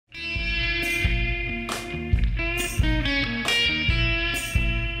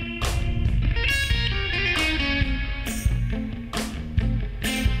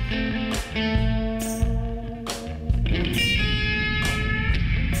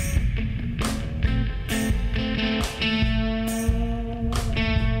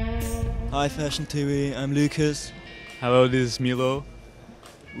Hi FashionTV, I'm Lucas. Hello, this is Milo.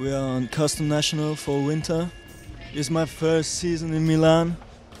 We are on Custom National for winter. It's my first season in Milan.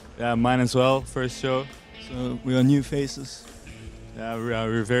 Yeah, mine as well, first show. So we are new faces. Yeah,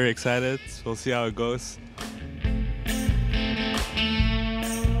 we're very excited. We'll see how it goes.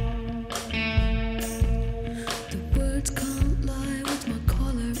 The words can't lie with my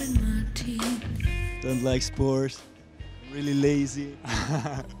collar in my teeth. Don't like sport. Really lazy.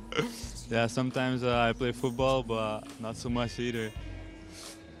 Yeah, sometimes I play football, but not so much either.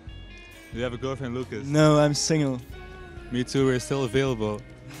 Do you have a girlfriend, Lucas? No, I'm single. Me too, we're still available.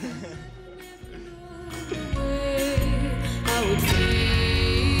 I would freeze.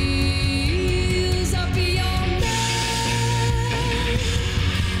 I'll be your man.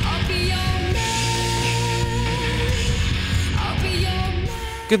 I'll be your man. I'll be your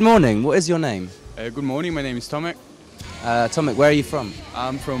man. Good morning, what is your name? Good morning, my name is Tomek. Tomek, where are you from?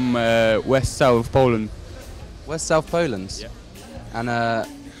 I'm from west-south Poland. West-South Poland? Yeah. And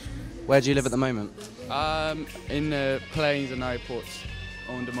where do you live at the moment? In planes and airports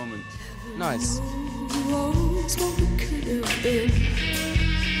on the moment. Nice. Knows what we could have been.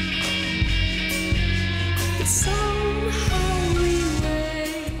 But somehow we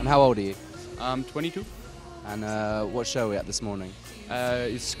wait. And how old are you? I'm 22. And what show are we at this morning?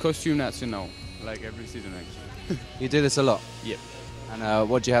 It's costume national, like every season actually. You do this a lot? Yep. And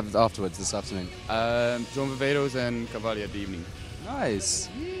what do you have afterwards this afternoon? John Viveros and Cavalli at the evening. Nice.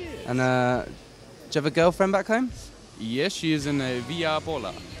 And do you have a girlfriend back home? Yes, she is in Via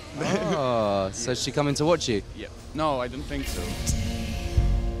Pola. Oh, so is she coming to watch you? Yep. No, I don't think so.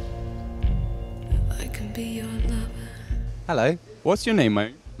 I can be your lover. Hello, What's your name,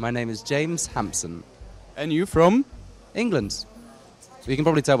 mate? my name is James Hampson. And you from? England. You can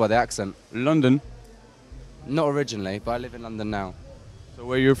probably tell by the accent. London. Not originally, but I live in London now. So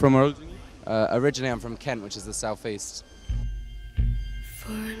where you're from originally? Originally I'm from Kent, which is the southeast.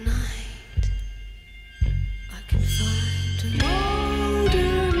 For a night, I can find an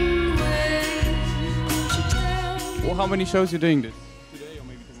olden way. Won't you tell me? Well, how many shows you doing this? Today or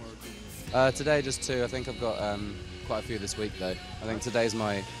maybe tomorrow too? Today just two. I think I've got quite a few this week though. I think today's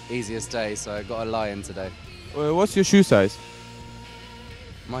my easiest day, so I got a lie-in today. What's your shoe size?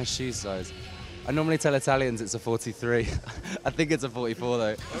 My shoe size. I normally tell Italians it's a 43. I think it's a 44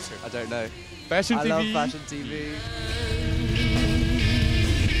 though. I don't know. Fashion I TV. love Fashion TV.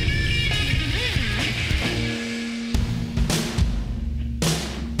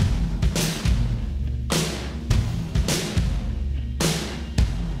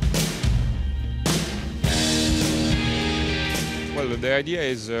 Well, the idea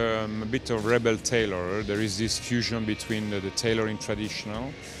is a bit of rebel tailor. There is this fusion between the tailoring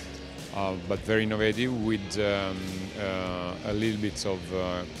traditional, but very innovative, with a little bit of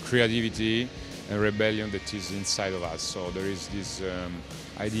creativity and rebellion that is inside of us. So there is this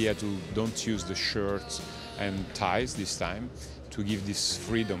idea to don't use the shirts and ties this time, to give this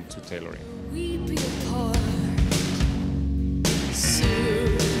freedom to tailoring. We be apart,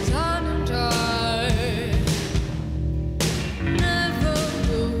 Susan and I. Never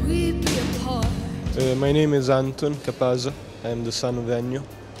will we be apart. My name is Ennio Capasa. I am the son of Ennio,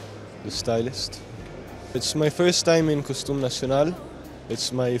 the stylist. It's my first time in Costume National.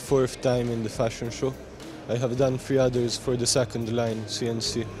 It's my fourth time in the fashion show. I have done 3 others for the second line,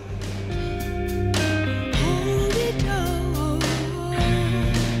 CNC. Hold it down.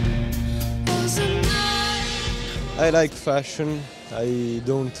 Was a night. I like fashion. I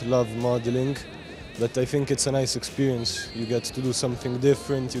don't love modeling, but I think it's a nice experience. You get to do something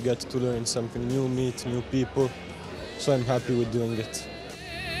different, you get to learn something new, meet new people. So I'm happy with doing it.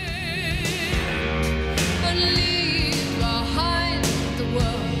 And leave behind the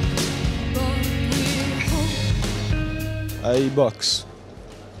world, but we hope. I box.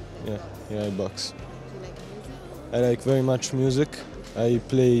 Yeah, I box. I like very much music. I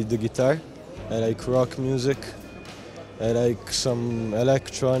play the guitar. I like rock music. I like some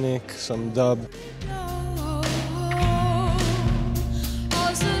electronic, some dub.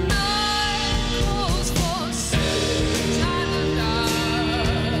 Was a night calls for Susan and I.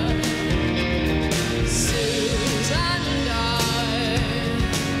 Susan and I.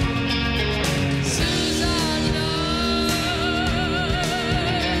 Susan and I.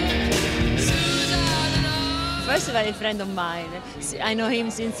 Susan and I. First of all, a friend of mine. I know him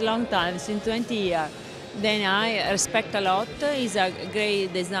since a long time, since 20 years. Then I respect a lot. He's a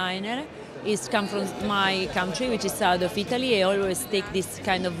great designer. He's come from my country, which is south of Italy. I always take this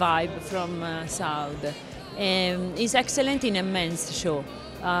kind of vibe from south. He's excellent in a men's show,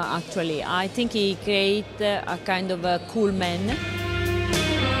 actually. I think he creates a kind of a cool man.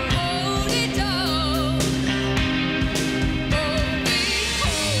 Hold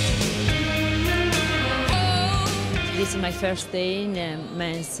This is my first day in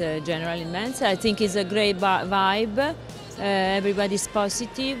men's, generally men's. I think it's a great vibe. Everybody's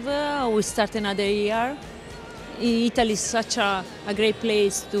positive. We start another year. Italy is such a great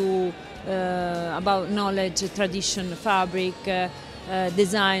place to about knowledge, tradition, fabric,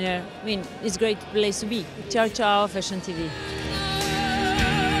 designer. I mean, it's a great place to be. Ciao, ciao, Fashion TV.